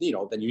than you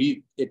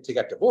need it to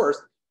get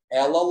divorced.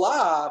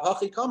 Elalav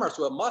hachi kamar.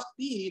 So it must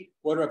be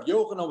what Rav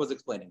Yochanan was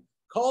explaining.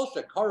 Kol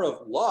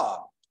shekarav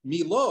la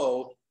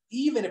milo.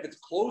 Even if it's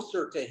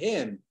closer to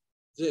him,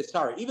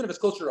 even if it's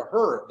closer to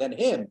her than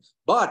him.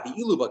 But the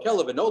ilu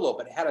bakela v'nolo.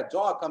 But had a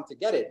dog come to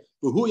get it,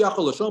 v'hu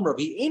yachol l'shomro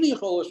v'eni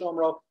yachol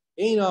l'shomro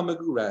eina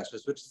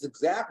megureshes, which is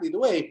exactly the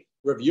way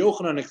Rav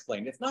Yochanan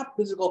explained. It's not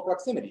physical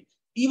proximity.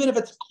 Even if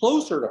it's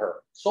closer to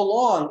her, so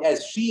long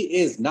as she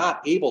is not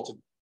able to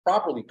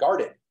properly guard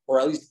it, or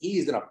at least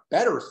he's in a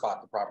better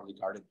spot to properly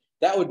guard it,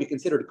 that would be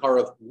considered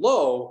karav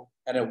low,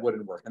 and it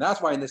wouldn't work. And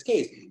that's why in this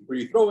case, where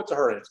you throw it to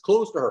her and it's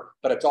close to her,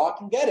 but a dog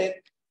can get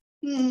it,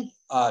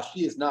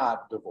 she is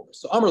not divorced.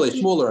 So Amar le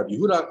Shmuel or Rav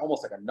Yehuda,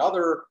 almost like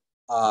another,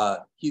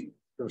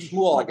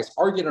 Shmuel, I guess,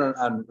 argued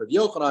on Rav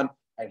Yochanan,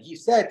 and he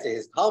said to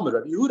his Talmud,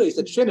 Rav Yehuda, he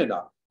said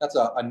Shinina. That's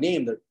a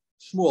name that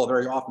Shmuel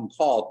very often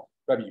called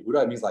Rabbi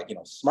Yehuda. It means like,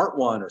 smart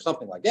one or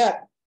something like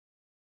that.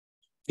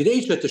 What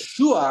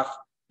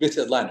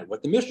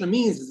the Mishnah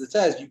means is it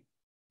says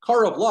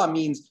Karav La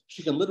means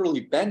she can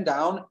literally bend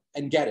down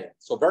and get it.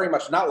 So very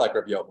much not like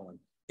Rabbi Yochanan.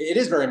 It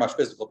is very much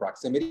physical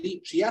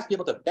proximity. She has to be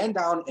able to bend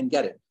down and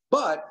get it.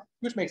 But,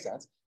 which makes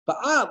sense. But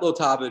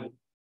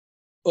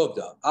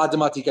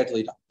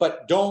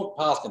don't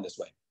pass in this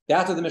way.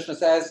 That's what the Mishnah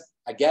says.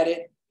 I get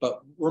it,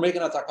 but we're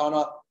making a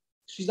takana.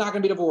 She's not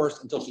going to be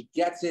divorced until she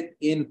gets it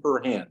in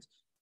her hands.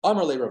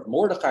 Rav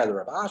Mordechai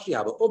Rav Ashi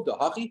have a ubda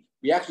hachi.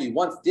 We actually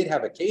once did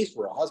have a case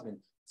where a husband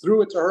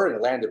threw it to her and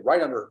it landed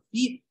right under her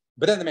feet,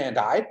 but then the man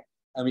died,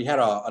 and we had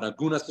an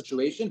aguna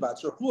situation.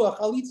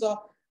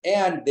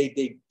 And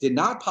they did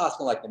not pass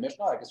like the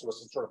Mishnah. I guess it was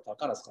some sort of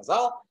takanas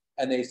chazal,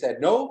 and they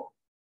said no.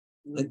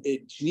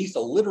 She needs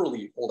to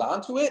literally hold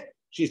on to it.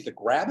 She needs to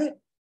grab it,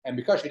 and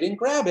because she didn't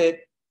grab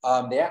it,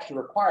 they actually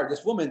required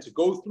this woman to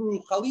go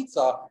through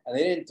chalitza, and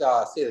they didn't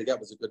say the get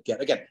was a good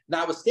get. Again,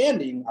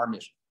 notwithstanding our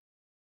Mishnah.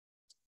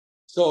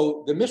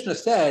 So the Mishnah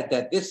said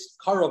that this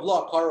karav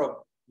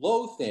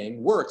lo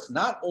thing works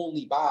not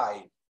only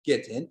by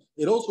gittin,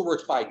 it also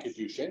works by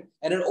kedushin,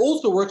 and it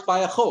also works by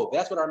a chov.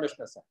 That's what our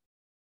Mishnah said.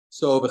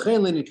 So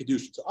v'chein lin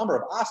kedushin. So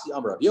Amar of Asi,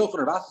 Amar of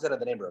Yochanan. Rav Asi said in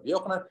the name of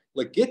Yochanan,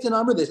 like gittin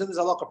Amar. They said there's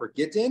halacha for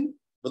gittin,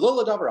 but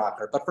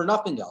for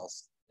nothing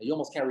else. You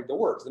almost can't read the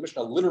words. The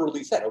Mishnah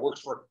literally said it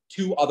works for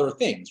 2 other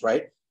things,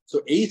 right?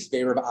 So Ace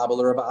Rav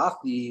Abel Rav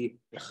Asi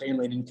v'chein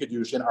lin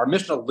kedushin. Our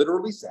Mishnah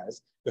literally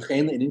says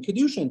v'chein lin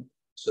kedushin.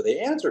 So they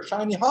answer,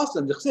 Shiny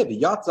Hassan,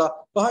 Yatza,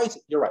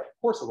 you're right,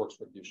 of course it works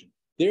for Kedushin.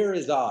 There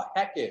is a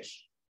Hekish,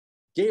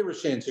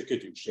 Gerushin to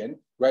Kedushin,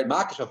 right?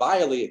 Makasha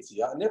violates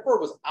you, and therefore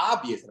it was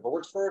obvious that if it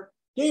works for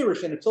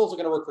Gerushin, it's also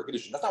going to work for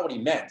Kedushin. That's not what he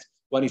meant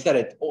when he said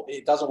it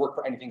doesn't work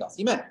for anything else.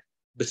 He meant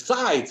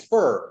besides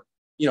for,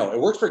 it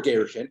works for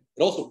Gerushin,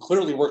 it also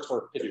clearly works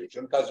for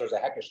Kedushin because there's a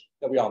Hekish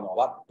that we all know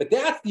about, but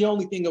that's the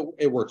only thing that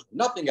it works for,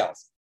 nothing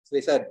else. So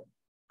they said,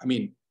 but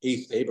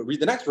read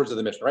the next words of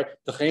the Mishnah, right?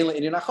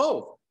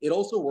 It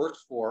also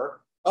works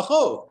for a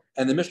chov.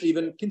 And the Mishnah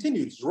even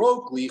continued,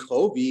 Zrokli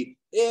chovi,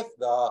 if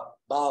the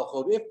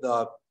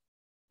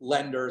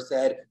lender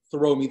said,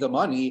 throw me the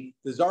money,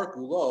 the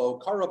zarkulo,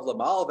 karav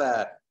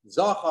lamalva,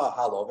 zacha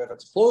halov. If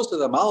it's close to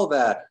the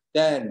malva,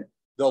 then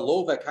the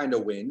lova kind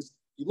of wins.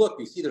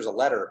 You see there's a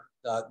letter,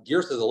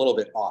 Girsa is a little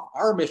bit off.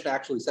 Our Mishnah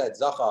actually said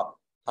zacha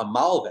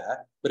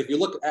hamalva, but if you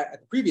look at the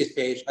previous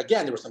page,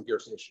 again, there were some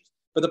Girsa issues.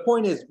 But the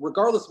point is,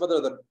 regardless of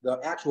whether the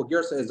actual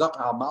Girsa is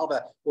zacha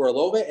hamalva or a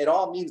lova, it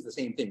all means the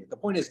same thing. The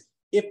point is,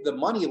 if the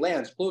money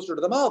lands closer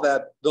to the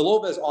malva, the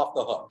lova is off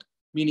the hook,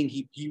 meaning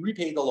he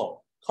repaid the loan.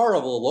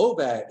 Karav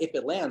lova, if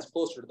it lands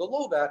closer to the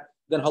lova,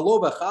 then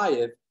halova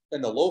chayiv,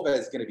 then the lova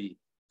is going to be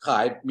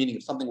chayiv, meaning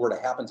if something were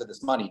to happen to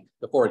this money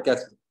before it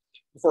gets to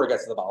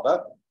the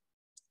malva.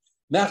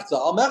 Mechza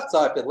al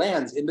mechza, if it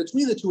lands in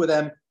between the two of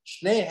them,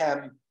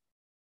 shnehem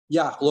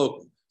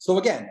yachloku. So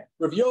again,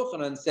 Rav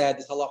Yochanan said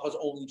this halacha is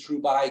only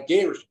true by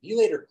Gerushin. He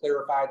later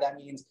clarified that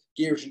means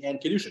Gerushin and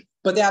Kedushin.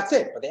 But that's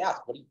it. But they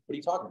asked, what are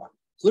you talking about?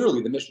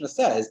 Clearly, the Mishnah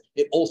says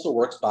it also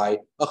works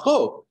by a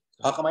chov.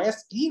 Our Mishnah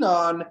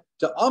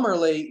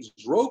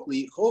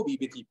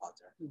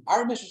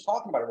is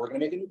talking about it. We're going to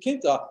make a new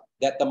kinta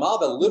that the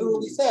Malva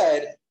literally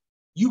said,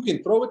 you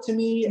can throw it to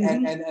me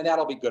and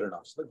that'll be good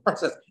enough. So the Gemara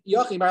says,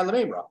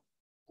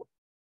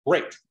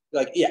 great.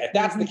 If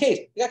that's the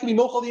case, that can be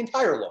mochel the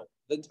entire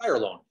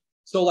loan.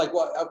 So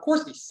of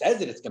course he says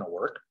that it's going to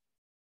work.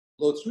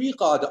 He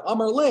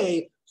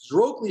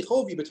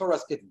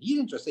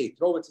didn't just say,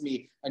 throw it to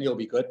me and you'll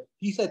be good.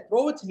 He said,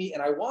 throw it to me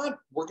and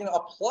we're going to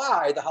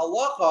apply the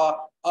halacha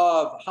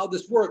of how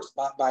this works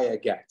by a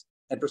get.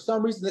 And for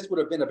some reason, this would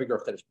have been a bigger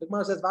fetish. The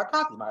Gemara says,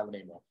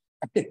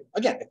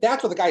 again, if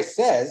that's what the guy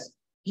says,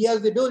 he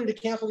has the ability to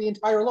cancel the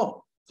entire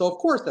loan. So of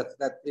course,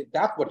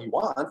 that's what he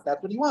wants.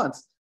 That's what he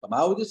wants.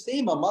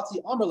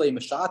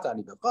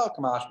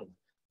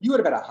 You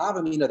would have had a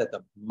havamina that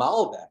the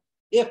malva,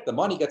 if the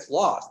money gets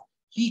lost,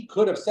 he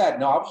could have said,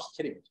 no, I was just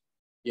kidding.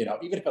 Even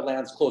if it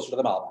lands closer to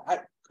the malva. Come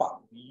on,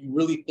 you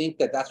really think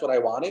that that's what I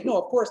wanted? No,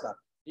 of course not.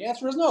 The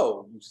answer is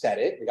no. You said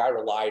it. The guy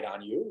relied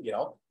on you. The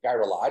guy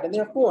relied. And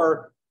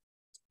therefore,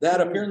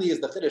 that apparently is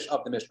the chiddush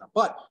of the Mishnah.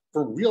 But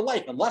for real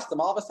life, unless the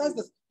malva says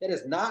this, that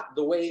is not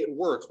the way it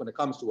works when it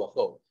comes to a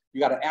chov.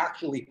 You got to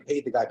actually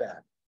pay the guy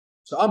back.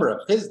 So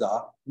Amr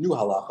Chizda, new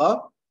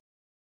halacha,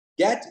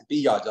 get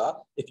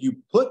biyada, if you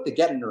put the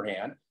get in your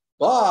hand,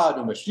 but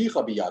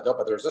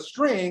there's a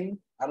string.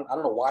 I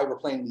don't know why we're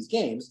playing these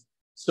games.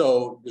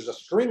 So there's a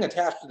string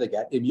attached to the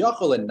get.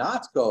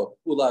 So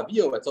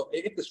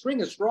if the string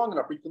is strong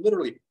enough, you can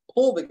literally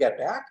pull the get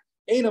back.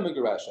 If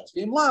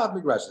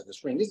the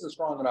string isn't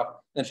strong enough,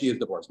 then she is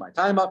divorced. My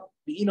time up.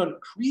 We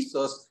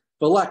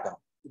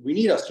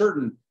need a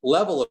certain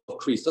level of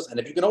krisos, and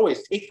if you can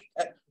always take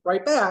that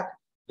right back,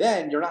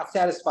 then you're not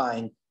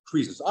satisfying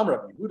krisos.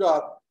 Amr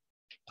Yehuda,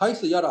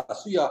 Paisa Yada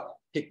Asuya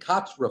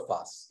Hikat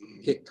Rafas,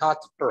 Hikat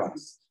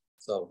Paras.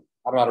 So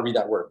I don't know how to read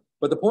that word,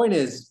 but the point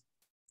is,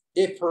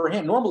 if her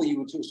hand, normally you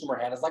would assume her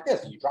hand is like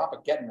this. You drop a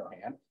get in her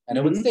hand and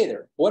it would stay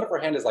there. What if her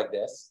hand is like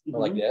this, or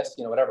like this,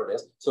 whatever it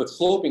is? So it's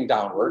sloping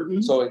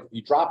downward. So if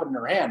you drop it in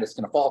her hand, it's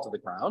going to fall to the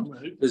ground.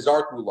 The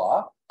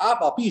Zarkula,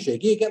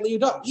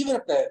 even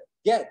if the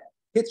get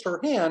hits her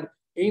hand,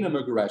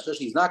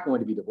 she's not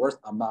going to be divorced.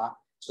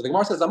 So the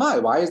Gemara says,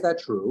 Amai, why is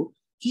that true?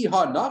 Ki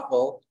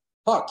nafel,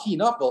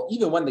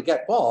 even when the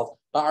get falls,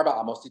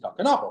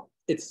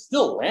 it's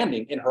still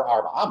landing in her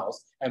arba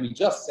amos. And we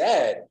just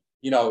said,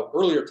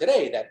 earlier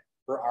today that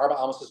her arba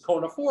amos is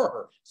kona for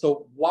her.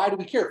 So why do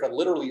we care if it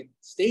literally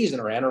stays in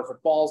her hand or if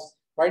it falls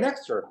right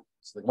next to her?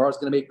 So the Gemara is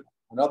going to make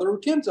another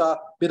ukimta,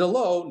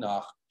 bidalo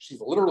nach. She's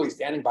literally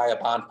standing by a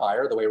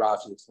bonfire, the way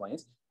Rashi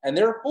explains. And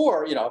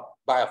therefore,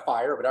 by a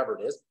fire, whatever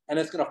it is, and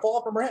it's going to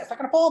fall from her hand. It's not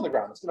going to fall on the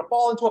ground. It's going to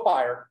fall into a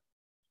fire.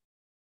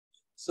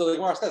 So the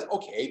Gemara says,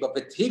 okay, but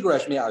the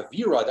tigresh me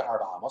avira the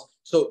arba amos.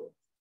 So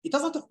it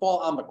doesn't have to fall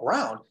on the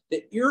ground.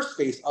 The ear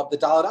space of the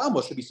dalad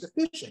amos should be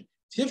sufficient.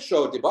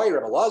 Tifsho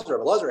debayir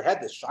Rabbi Lazar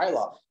had this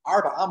shaila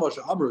arba amos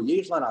amru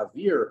yeshlan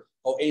avir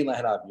o ein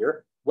lahen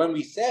avir. When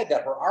we said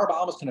that her arba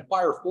amos can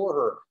acquire for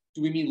her,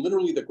 do we mean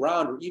literally the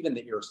ground or even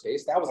the ear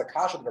space? That was a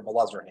kasha that Rabbi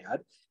Lazar had.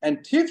 And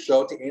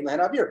tifsho to ein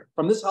lahen avir.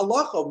 From this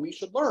halacha, we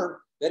should learn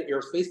that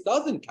ear space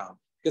doesn't count,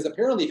 because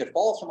apparently if it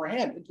falls from her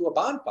hand into a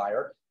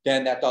bonfire,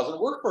 then that doesn't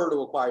work for her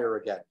to acquire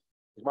again.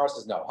 The Gemara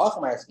says no.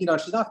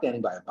 She's not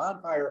standing by a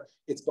bonfire.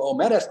 It's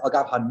ba'omedes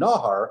agav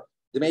hanahar.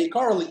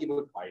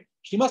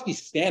 She must be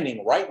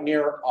standing right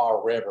near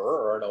a river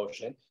or an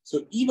ocean.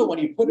 So even when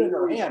you put it in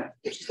her hand,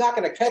 if she's not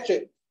going to catch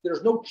it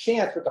there's no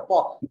chance for it to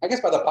fall. I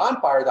guess by the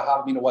bonfire, the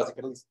javelina was, it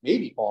could at least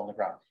maybe fall on the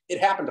ground. It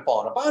happened to fall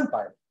on a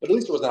bonfire, but at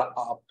least there was a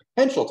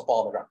potential to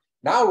fall on the ground.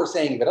 Now we're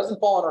saying if it doesn't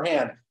fall in our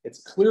hand,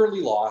 it's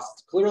clearly lost,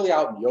 it's clearly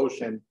out in the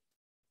ocean.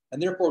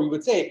 And therefore we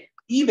would say,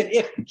 even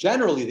if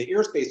generally the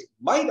airspace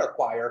might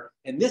acquire,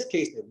 in this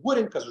case it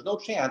wouldn't because there's no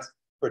chance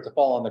for it to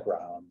fall on the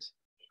ground.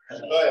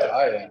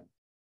 Oh, yeah.